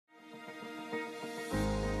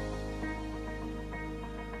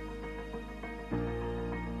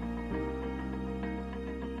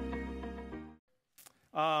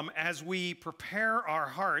as we prepare our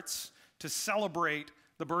hearts to celebrate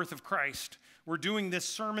the birth of Christ, we're doing this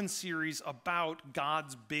sermon series about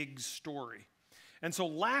God's big story. And so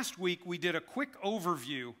last week we did a quick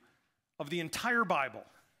overview of the entire Bible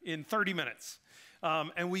in 30 minutes.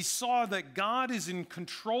 And we saw that God is in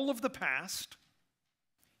control of the past,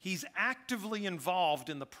 He's actively involved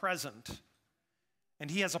in the present, and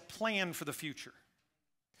He has a plan for the future.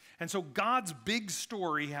 And so God's big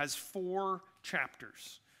story has 4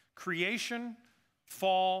 chapters: creation,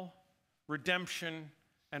 fall, redemption,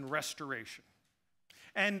 and restoration.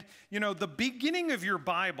 And, you know, the beginning of your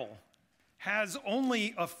Bible has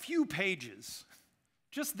only a few pages,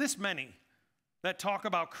 just this many, that talk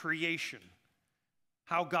about creation,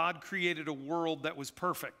 how God created a world that was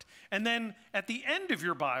perfect. And then at the end of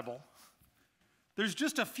your Bible, there's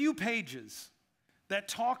just a few pages that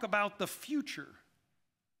talk about the future,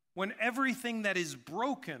 when everything that is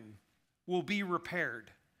broken will be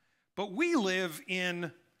repaired. But we live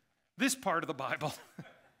in this part of the Bible,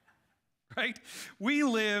 right? We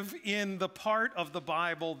live in the part of the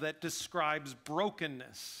Bible that describes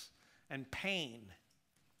brokenness and pain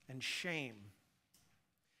and shame.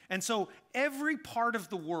 And so every part of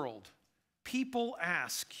the world, people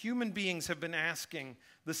ask, human beings have been asking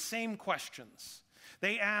the same questions.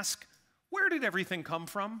 They ask, where did everything come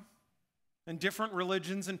from? And different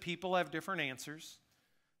religions and people have different answers.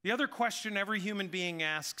 The other question every human being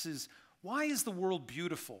asks is, why is the world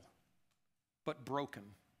beautiful but broken?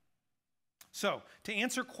 So, to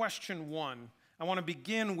answer question 1, I want to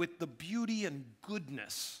begin with the beauty and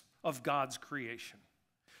goodness of God's creation.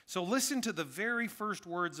 So listen to the very first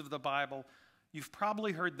words of the Bible. You've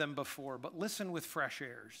probably heard them before, but listen with fresh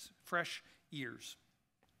ears.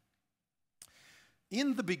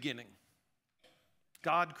 In the beginning,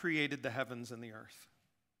 God created the heavens and the earth.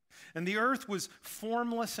 And the earth was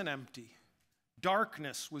formless and empty.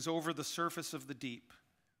 Darkness was over the surface of the deep.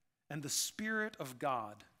 And the Spirit of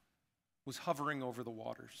God was hovering over the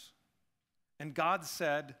waters. And God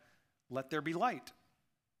said, "Let there be light."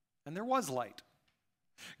 And there was light.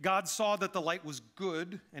 God saw that the light was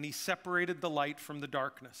good, and He separated the light from the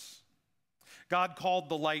darkness. God called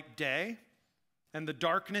the light day, and the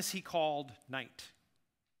darkness He called night.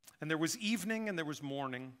 And there was evening and there was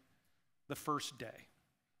morning, the first day.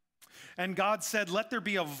 And God said, "Let there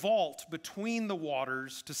be a vault between the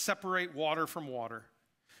waters to separate water from water."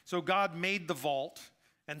 So God made the vault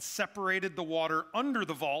and separated the water under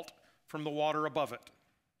the vault from the water above it.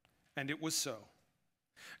 And it was so.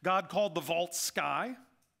 God called the vault sky,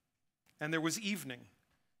 and there was evening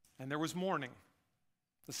and there was morning,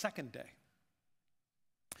 the second day.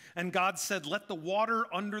 And God said, "Let the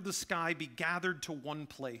water under the sky be gathered to one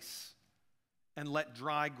place, and let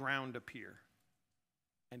dry ground appear."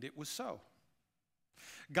 And it was so.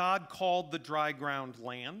 God called the dry ground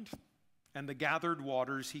land, and the gathered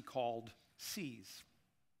waters He called seas.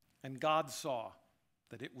 And God saw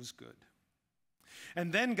that it was good.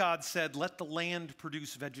 And then God said, "Let the land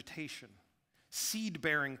produce vegetation,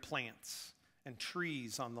 seed-bearing plants, and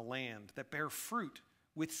trees on the land that bear fruit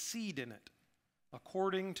with seed in it,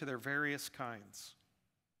 according to their various kinds."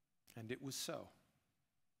 And it was so.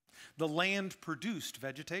 The land produced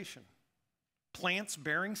vegetation, plants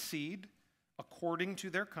bearing seed according to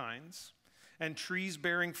their kinds, and trees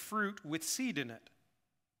bearing fruit with seed in it,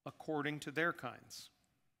 according to their kinds.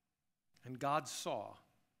 And God saw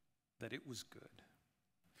that it was good.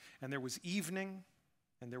 And there was evening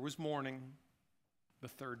and there was morning, the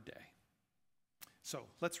third day. So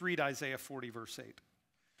let's read Isaiah 40, verse 8.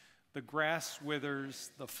 "The grass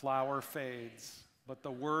withers, the flower fades, but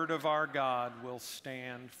the word of our God will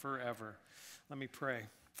stand forever." Let me pray.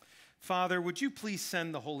 Father, would you please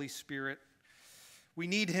send the Holy Spirit? We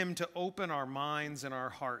need Him to open our minds and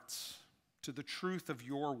our hearts to the truth of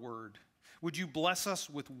your word. Would you bless us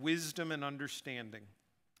with wisdom and understanding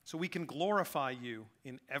so we can glorify you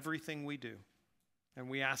in everything we do? And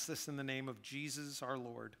we ask this in the name of Jesus our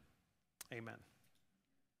Lord. Amen.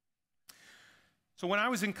 So when I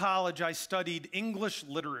was in college, I studied English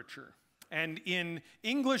literature. And in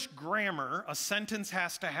English grammar, a sentence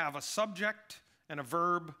has to have a subject and a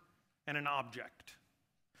verb and an object.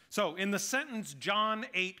 So in the sentence, John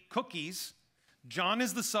ate cookies, John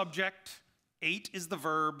is the subject, ate is the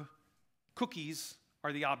verb, cookies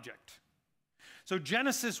are the object. So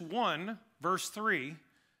Genesis 1, verse 3,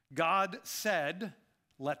 God said,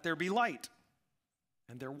 "Let there be light."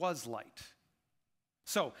 And there was light.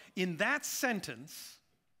 So in that sentence,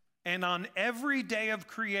 and on every day of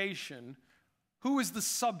creation, who is the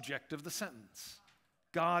subject of the sentence?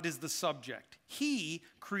 God is the subject. He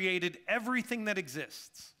created everything that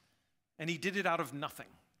exists, and He did it out of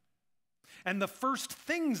nothing. And the first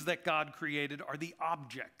things that God created are the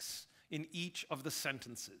objects in each of the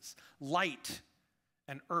sentences: light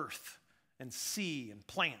and earth and sea and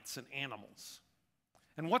plants and animals.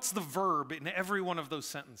 And what's the verb in every one of those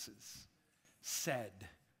sentences? Said.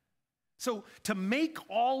 So to make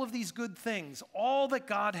all of these good things, all that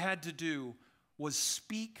God had to do was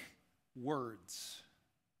speak words.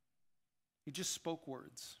 He just spoke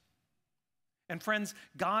words. And friends,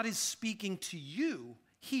 God is speaking to you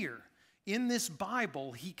here. In this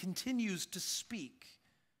Bible, he continues to speak.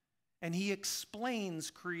 And he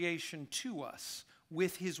explains creation to us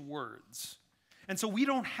with his words. And so we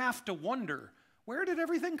don't have to wonder, where did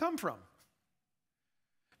everything come from?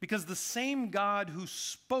 Because the same God who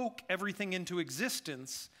spoke everything into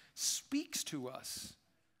existence speaks to us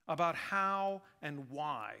about how and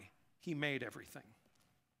why he made everything.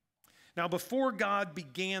 Now, before God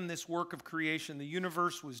began this work of creation, the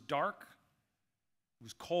universe was dark, it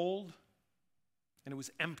was cold, and it was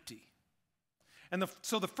empty. And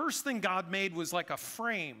so the first thing God made was like a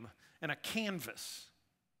frame and a canvas.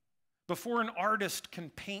 Before an artist can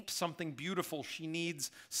paint something beautiful, she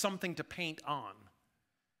needs something to paint on.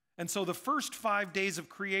 And so the first 5 days of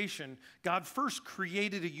creation, God first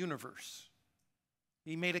created a universe.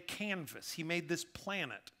 He made a canvas. He made this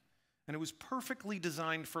planet, and it was perfectly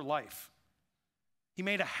designed for life. He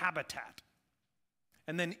made a habitat.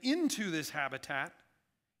 And then into this habitat,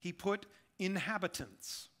 he put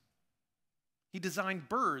inhabitants. He designed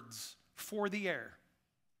birds for the air.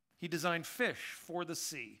 He designed fish for the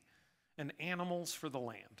sea and animals for the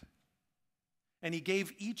land. And he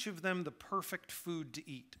gave each of them the perfect food to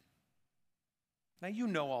eat. Now, you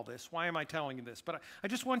know all this. Why am I telling you this? But I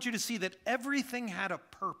just want you to see that everything had a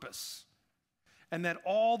purpose and that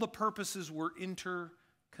all the purposes were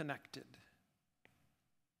interconnected.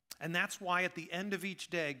 And that's why at the end of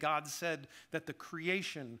each day, God said that the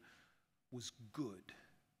creation was good.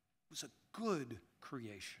 It was a good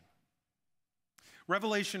creation.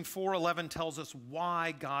 Revelation 4:11 tells us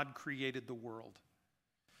why God created the world.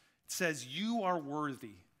 It says, "You are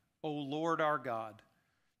worthy, O Lord our God,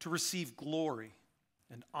 to receive glory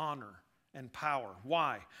and honor and power."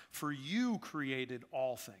 Why? For you created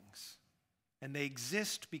all things, and they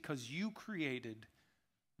exist because you created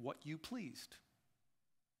what you pleased.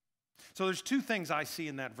 So there's two things I see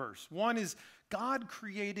in that verse. One is God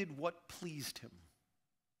created what pleased him.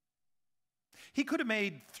 He could have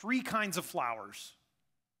made 3 kinds of flowers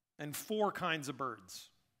and 4 kinds of birds.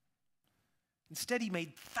 Instead, he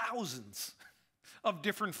made thousands of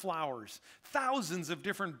different flowers, thousands of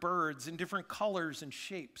different birds in different colors and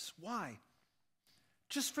shapes. Why?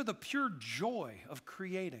 Just for the pure joy of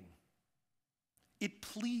creating. It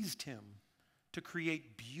pleased him to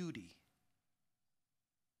create beauty.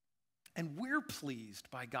 And we're pleased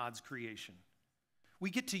by God's creation. We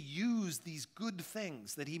get to use these good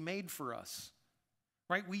things that he made for us,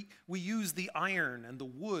 right? We use the iron and the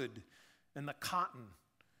wood and the cotton.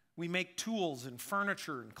 We make tools and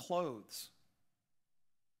furniture and clothes.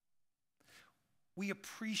 We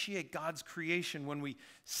appreciate God's creation when we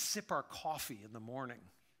sip our coffee in the morning.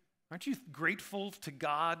 Aren't you grateful to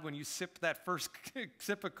God when you sip that first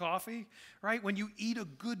sip of coffee, right? When you eat a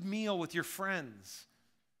good meal with your friends,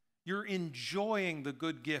 you're enjoying the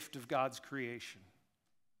good gift of God's creation.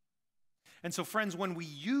 And so, friends, when we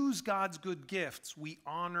use God's good gifts, we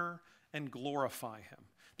honor and glorify him.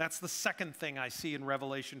 That's the second thing I see in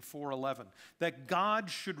Revelation 4:11, that God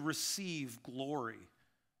should receive glory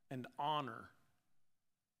and honor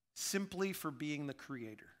simply for being the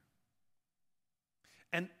creator.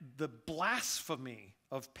 And the blasphemy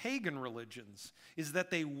of pagan religions is that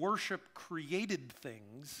they worship created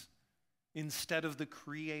things instead of the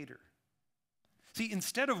creator. See,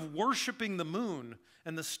 instead of worshiping the moon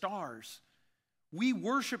and the stars, we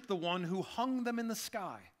worship the one who hung them in the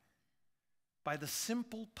sky by the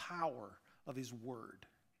simple power of his word.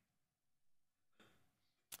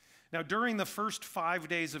 Now, during the first 5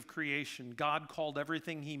 days of creation, God called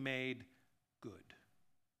everything he made good.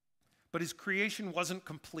 But his creation wasn't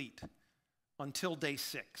complete until day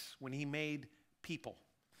 6, when he made people.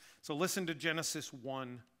 So listen to Genesis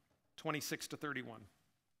 1:26-31.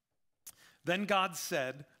 Then God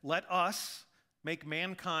said, "Let us make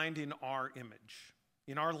mankind in our image,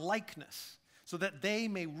 in our likeness, so that they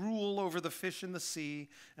may rule over the fish in the sea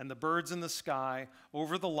and the birds in the sky,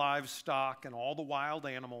 over the livestock and all the wild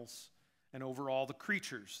animals, and over all the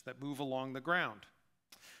creatures that move along the ground."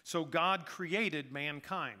 So God created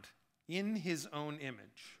mankind in his own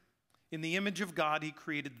image. In the image of God, he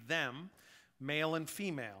created them, male and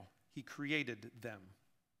female. He created them.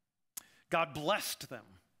 God blessed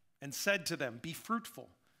them and said to them, "Be fruitful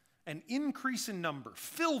and increase in number,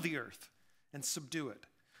 fill the earth and subdue it.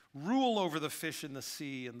 Rule over the fish in the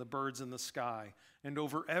sea and the birds in the sky, and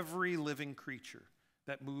over every living creature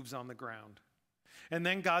that moves on the ground. And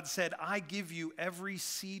then God said, I give you every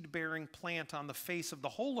seed-bearing plant on the face of the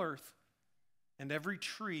whole earth, and every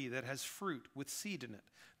tree that has fruit with seed in it.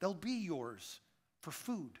 They'll be yours for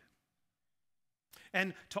food.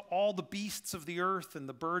 And to all the beasts of the earth and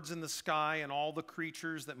the birds in the sky and all the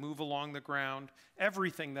creatures that move along the ground,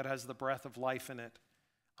 everything that has the breath of life in it,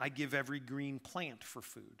 I give every green plant for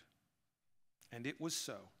food. And it was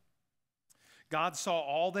so. God saw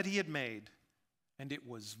all that he had made, and it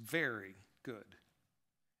was very good.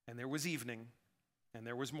 And there was evening, and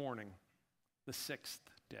there was morning, the sixth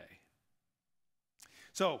day.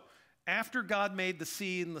 So, after God made the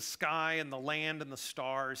sea and the sky and the land and the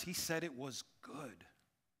stars, he said it was good.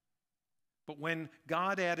 But when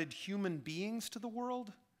God added human beings to the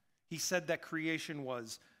world, he said that creation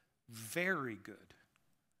was very good.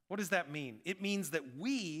 What does that mean? It means that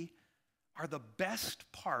we are the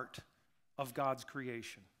best part of God's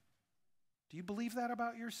creation. Do you believe that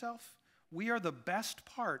about yourself? We are the best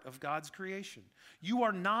part of God's creation. You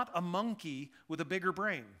are not a monkey with a bigger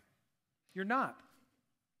brain. You're not.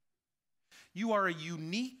 You are a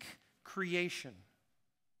unique creation.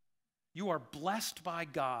 You are blessed by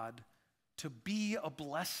God to be a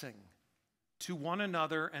blessing to one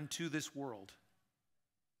another and to this world.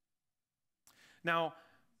 Now,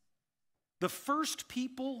 the first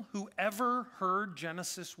people who ever heard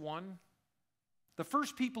Genesis 1, the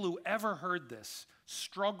first people who ever heard this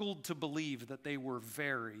struggled to believe that they were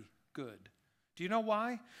very good. Do you know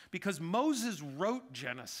why? Because Moses wrote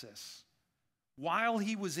Genesis while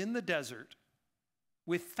he was in the desert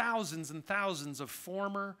with thousands and thousands of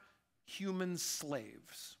former human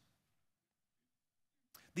slaves.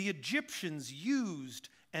 The Egyptians used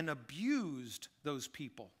and abused those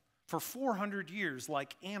people for 400 years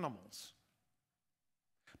like animals.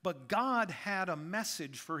 But God had a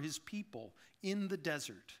message for his people in the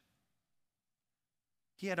desert.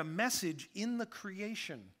 He had a message in the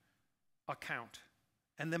creation account.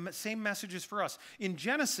 And the same message is for us. In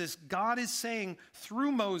Genesis, God is saying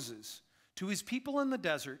through Moses to his people in the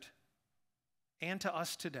desert and to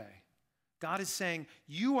us today, God is saying,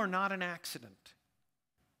 you are not an accident.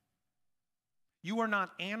 You are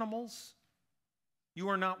not animals. You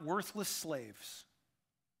are not worthless slaves.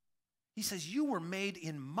 He says, you were made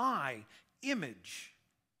in my image.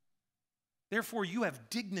 Therefore, you have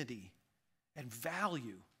dignity and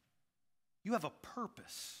value. You have a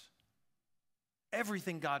purpose.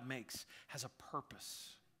 Everything God makes has a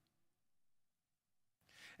purpose.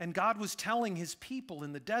 And God was telling his people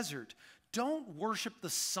in the desert, don't worship the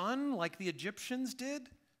sun like the Egyptians did.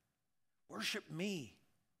 Worship me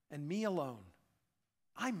and me alone.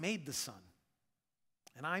 I made the sun,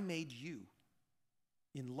 and I made you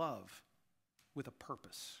in love with a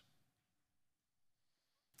purpose.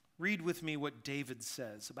 Read with me what David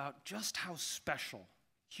says about just how special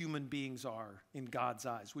human beings are in God's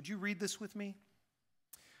eyes. Would you read this with me?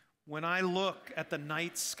 When I look at the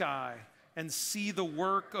night sky and see the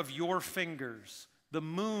work of your fingers, the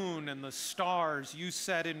moon and the stars you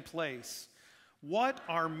set in place, what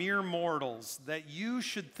are mere mortals that you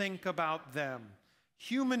should think about them?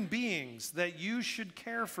 Human beings that you should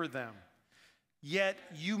care for them. Yet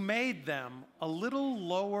you made them a little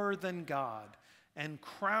lower than God and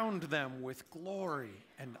crowned them with glory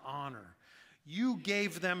and honor. You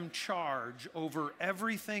gave them charge over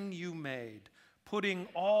everything you made, putting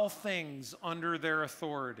all things under their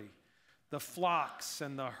authority, the flocks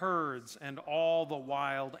and the herds and all the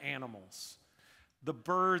wild animals, the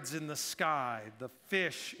birds in the sky, the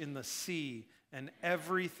fish in the sea, and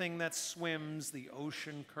everything that swims the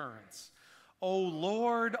ocean currents. O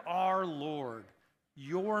Lord, our Lord,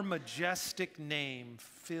 your majestic name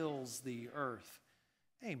fills the earth.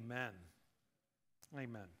 Amen.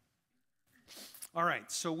 Amen. All right,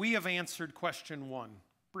 so we have answered question 1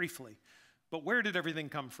 briefly, but where did everything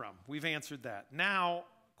come from? We've answered that. Now,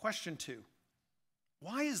 question 2.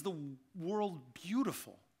 Why is the world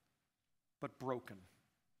beautiful but broken?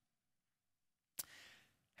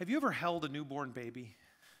 Have you ever held a newborn baby?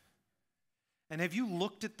 And have you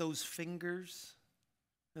looked at those fingers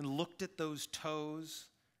and looked at those toes,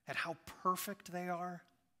 at how perfect they are?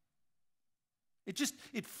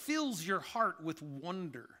 It fills your heart with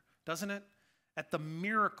wonder, doesn't it? At the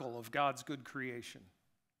miracle of God's good creation.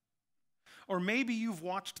 Or maybe you've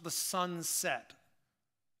watched the sun set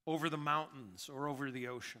over the mountains or over the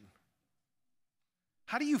ocean.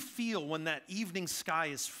 How do you feel when that evening sky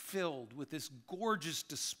is filled with this gorgeous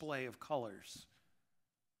display of colors?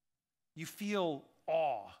 You feel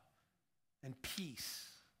awe and peace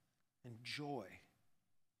and joy.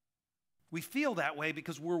 We feel that way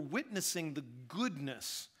because we're witnessing the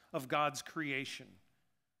goodness of God's creation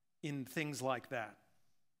in things like that.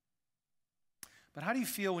 But how do you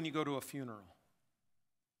feel when you go to a funeral?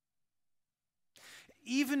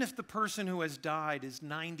 Even if the person who has died is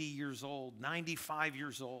 90 years old, 95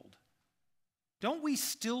 years old, don't we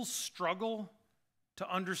still struggle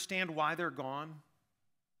to understand why they're gone?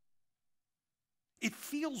 It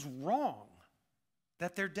feels wrong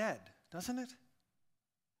that they're dead, doesn't it?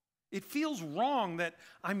 It feels wrong that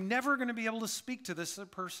I'm never going to be able to speak to this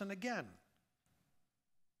person again.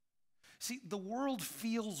 See, the world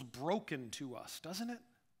feels broken to us, doesn't it?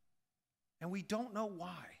 And we don't know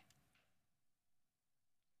why.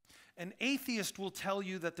 An atheist will tell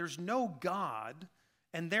you that there's no God,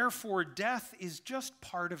 and therefore death is just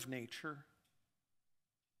part of nature.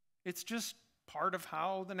 It's just part of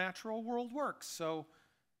how the natural world works, so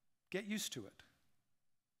get used to it.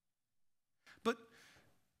 But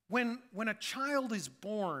when a child is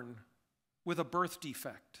born with a birth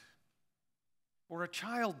defect, or a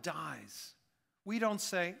child dies, we don't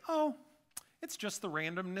say, oh, it's just the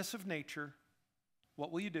randomness of nature.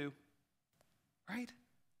 What will you do? Right?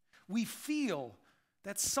 We feel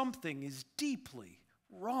that something is deeply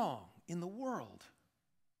wrong in the world.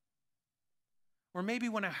 Or maybe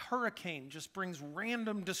when a hurricane just brings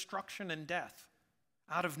random destruction and death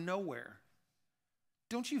out of nowhere,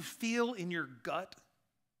 don't you feel in your gut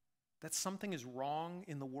that something is wrong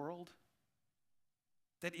in the world?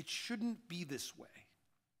 That it shouldn't be this way?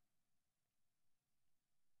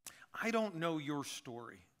 I don't know your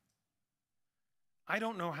story. I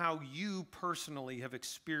don't know how you personally have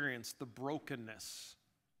experienced the brokenness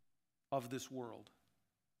of this world.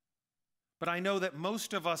 But I know that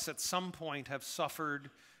most of us at some point have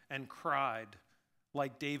suffered and cried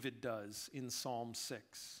like David does in Psalm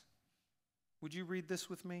 6. Would you read this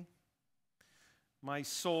with me? My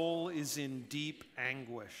soul is in deep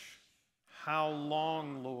anguish. How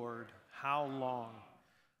long, Lord? How long?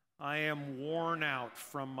 I am worn out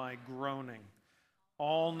from my groaning.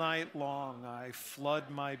 All night long I flood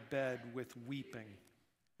my bed with weeping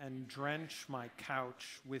and drench my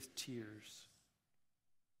couch with tears.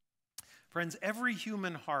 Friends, every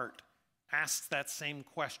human heart asks that same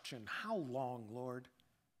question. How long, Lord?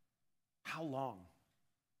 How long?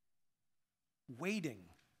 Waiting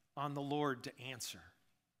on the Lord to answer.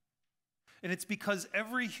 And it's because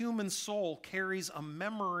every human soul carries a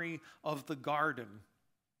memory of the garden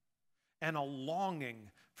and a longing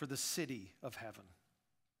for the city of heaven.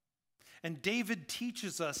 And David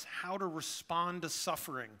teaches us how to respond to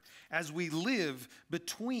suffering as we live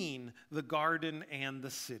between the garden and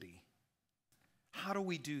the city. How do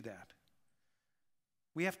we do that?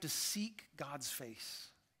 We have to seek God's face.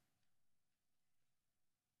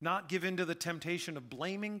 Not give in to the temptation of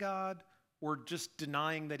blaming God or just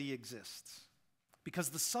denying that he exists. Because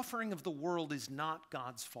the suffering of the world is not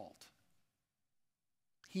God's fault.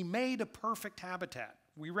 He made a perfect habitat.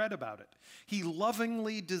 We read about it. He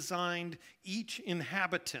lovingly designed each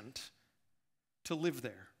inhabitant to live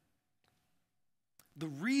there. The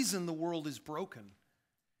reason the world is broken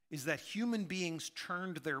is that human beings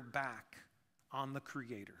turned their back on the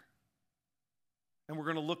Creator. And we're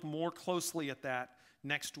going to look more closely at that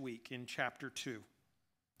next week in chapter 2.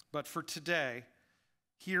 But for today,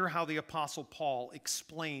 hear how the Apostle Paul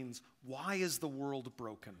explains why is the world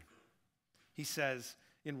broken. He says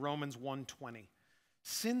in Romans 1:20,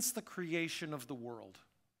 since the creation of the world,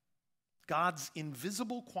 God's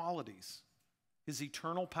invisible qualities, his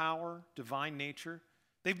eternal power, divine nature,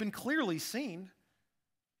 they've been clearly seen,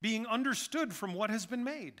 being understood from what has been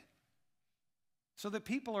made, so that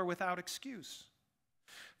people are without excuse.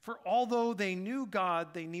 For although they knew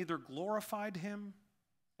God, they neither glorified him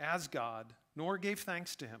as God, nor gave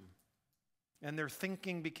thanks to him. And their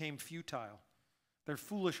thinking became futile. Their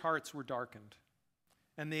foolish hearts were darkened.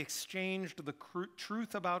 And they exchanged the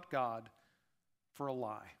truth about God for a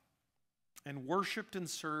lie, and worshiped and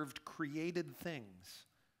served created things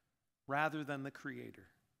rather than the Creator,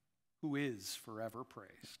 who is forever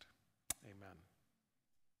praised. Amen.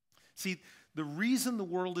 See, the reason the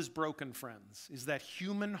world is broken, friends, is that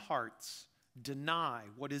human hearts deny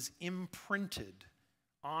what is imprinted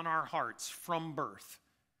on our hearts from birth,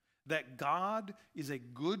 that God is a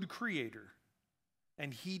good creator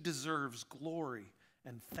and he deserves glory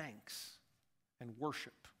and thanks and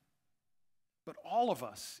worship. But all of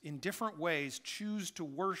us, in different ways, choose to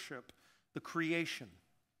worship the creation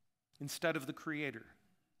instead of the Creator.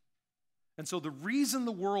 And so the reason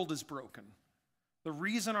the world is broken, the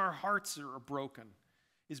reason our hearts are broken,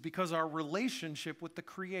 is because our relationship with the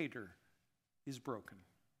Creator is broken.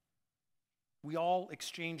 We all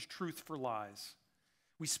exchange truth for lies.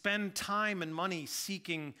 We spend time and money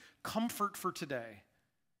seeking comfort for today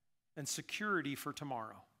and security for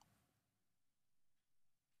tomorrow.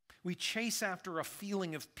 We chase after a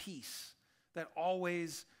feeling of peace that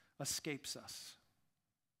always escapes us.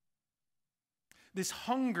 This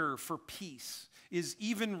hunger for peace is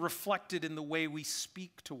even reflected in the way we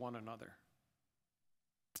speak to one another.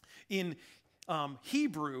 In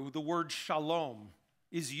Hebrew, the word shalom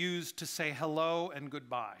is used to say hello and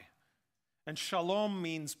goodbye. And shalom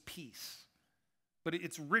means peace. But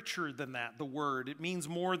it's richer than that, the word. It means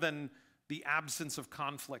more than the absence of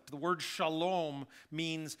conflict. The word shalom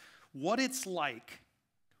means what it's like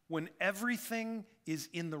when everything is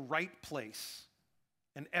in the right place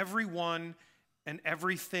and everyone and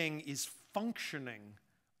everything is functioning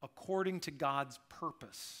according to God's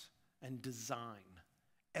purpose and design.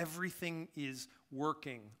 Everything is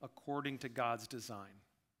working according to God's design.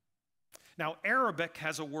 Now, Arabic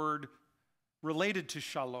has a word related to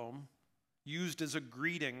shalom, used as a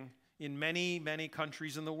greeting in many, many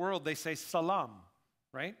countries in the world. They say salam,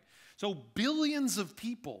 right? So billions of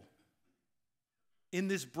people in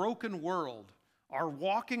this broken world are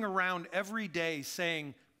walking around every day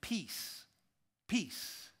saying peace,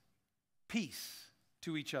 peace, peace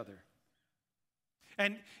to each other.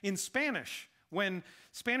 And in Spanish, when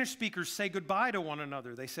Spanish speakers say goodbye to one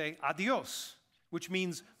another, they say adios, which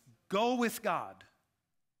means go with God.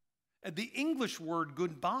 The English word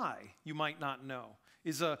goodbye, you might not know,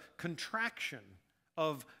 is a contraction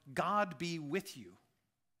of God be with you.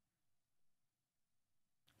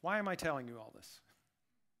 Why am I telling you all this?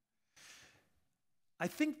 I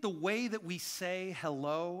think the way that we say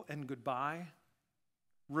hello and goodbye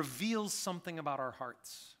reveals something about our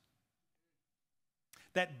hearts.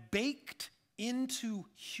 That baked into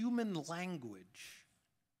human language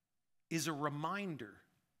is a reminder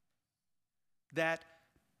that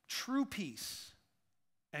true peace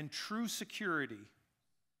and true security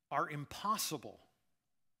are impossible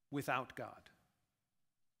without God.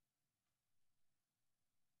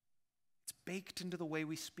 It's baked into the way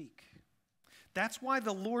we speak. That's why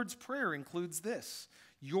the Lord's Prayer includes this: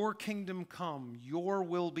 your kingdom come, your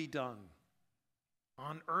will be done,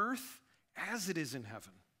 on earth as it is in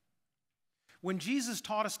heaven. When Jesus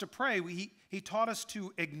taught us to pray, he taught us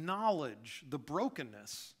to acknowledge the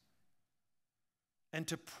brokenness and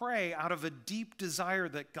to pray out of a deep desire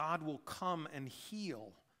that God will come and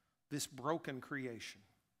heal this broken creation.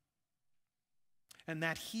 And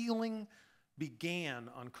that healing began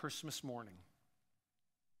on Christmas morning.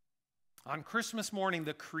 On Christmas morning,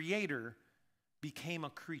 the Creator became a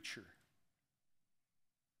creature.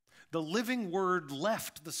 The living Word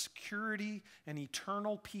left the security and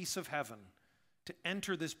eternal peace of heaven to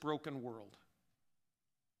enter this broken world.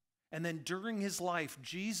 And then during his life,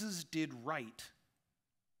 Jesus did right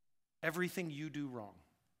everything you do wrong.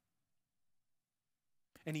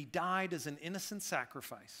 And he died as an innocent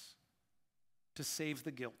sacrifice to save the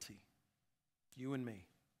guilty, you and me.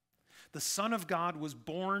 The Son of God was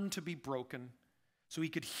born to be broken so he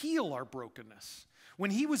could heal our brokenness. When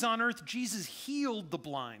he was on earth, Jesus healed the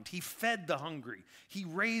blind. He fed the hungry. He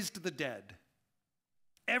raised the dead.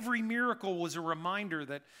 Every miracle was a reminder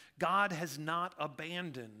that God has not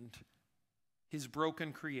abandoned his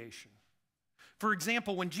broken creation. For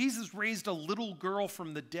example, when Jesus raised a little girl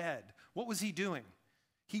from the dead, what was he doing?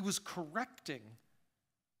 He was correcting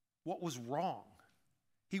what was wrong.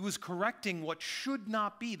 He was correcting what should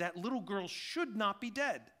not be. That little girl should not be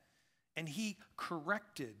dead. And he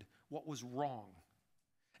corrected what was wrong.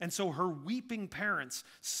 And so her weeping parents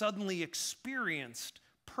suddenly experienced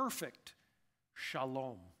perfect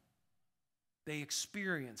shalom. They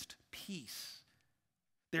experienced peace.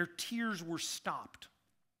 Their tears were stopped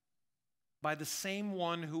by the same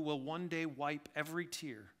one who will one day wipe every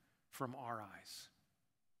tear from our eyes.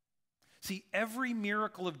 See, every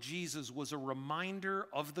miracle of Jesus was a reminder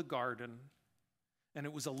of the garden, and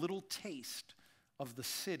it was a little taste of the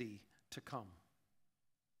city to come.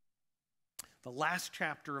 The last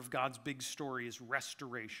chapter of God's big story is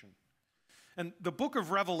restoration. And the book of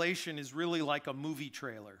Revelation is really like a movie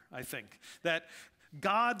trailer, I think, that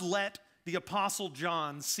God let the Apostle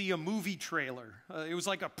John see a movie trailer. It was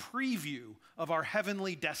like a preview of our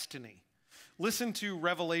heavenly destiny. Listen to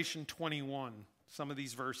Revelation 21, some of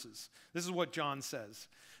these verses. This is what John says.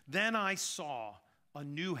 Then I saw a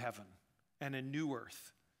new heaven and a new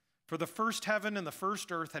earth. For the first heaven and the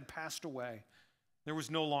first earth had passed away. There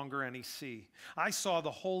was no longer any sea. I saw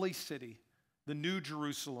the holy city, the new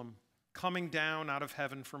Jerusalem, coming down out of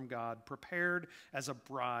heaven from God, prepared as a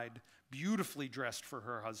bride, beautifully dressed for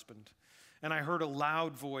her husband. And I heard a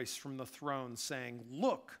loud voice from the throne saying,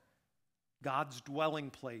 "Look, God's dwelling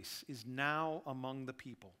place is now among the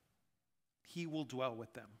people. He will dwell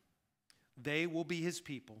with them. They will be his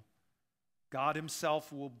people. God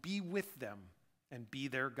himself will be with them and be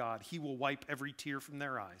their God. He will wipe every tear from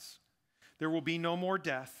their eyes. There will be no more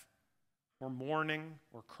death, or mourning,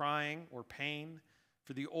 or crying, or pain,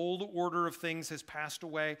 for the old order of things has passed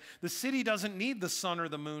away. The city doesn't need the sun or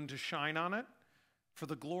the moon to shine on it, for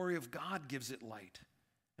the glory of God gives it light,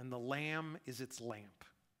 and the Lamb is its lamp.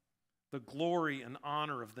 The glory and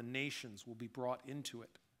honor of the nations will be brought into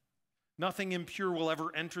it. Nothing impure will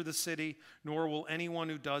ever enter the city, nor will anyone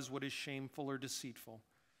who does what is shameful or deceitful,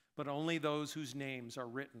 but only those whose names are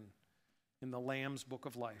written in the Lamb's book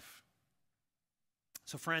of life.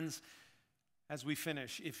 So friends, as we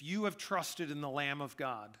finish, if you have trusted in the Lamb of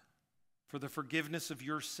God for the forgiveness of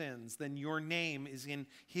your sins, then your name is in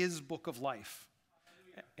his book of life.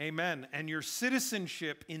 Amen. And your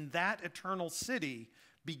citizenship in that eternal city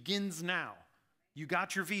begins now. You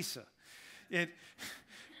got your visa.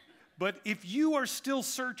 But if you are still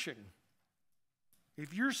searching,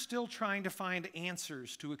 if you're still trying to find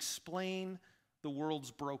answers to explain the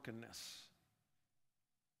world's brokenness,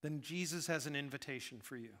 then Jesus has an invitation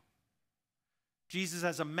for you. Jesus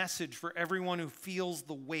has a message for everyone who feels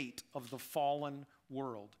the weight of the fallen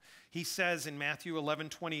world. He says in Matthew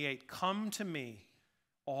 11:28, "Come to me,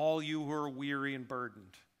 all you who are weary and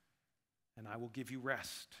burdened, and I will give you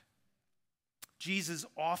rest." Jesus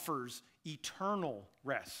offers eternal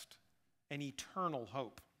rest and eternal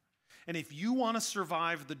hope. And if you want to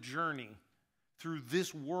survive the journey through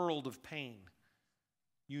this world of pain,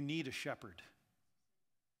 you need a shepherd.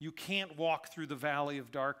 You can't walk through the valley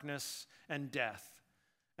of darkness and death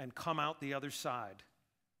and come out the other side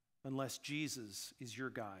unless Jesus is your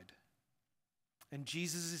guide. And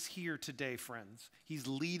Jesus is here today, friends. He's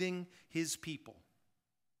leading his people,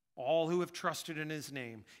 all who have trusted in his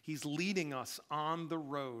name. He's leading us on the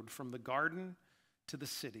road from the garden to the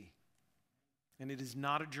city. And it is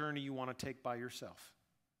not a journey you want to take by yourself.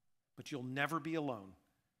 But you'll never be alone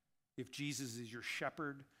if Jesus is your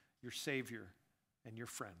shepherd, your Savior, and your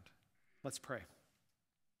friend. Let's pray.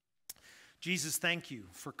 Jesus, thank you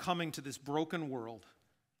for coming to this broken world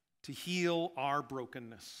to heal our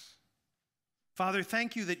brokenness. Father,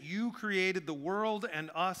 thank you that you created the world and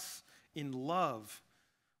us in love.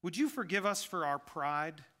 Would you forgive us for our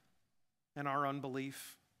pride and our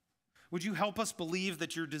unbelief? Would you help us believe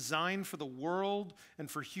that your design for the world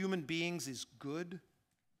and for human beings is good?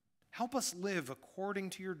 Help us live according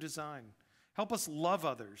to your design. Help us love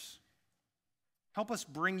others. Help us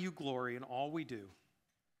bring you glory in all we do.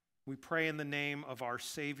 We pray in the name of our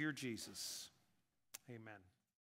Savior, Jesus. Amen.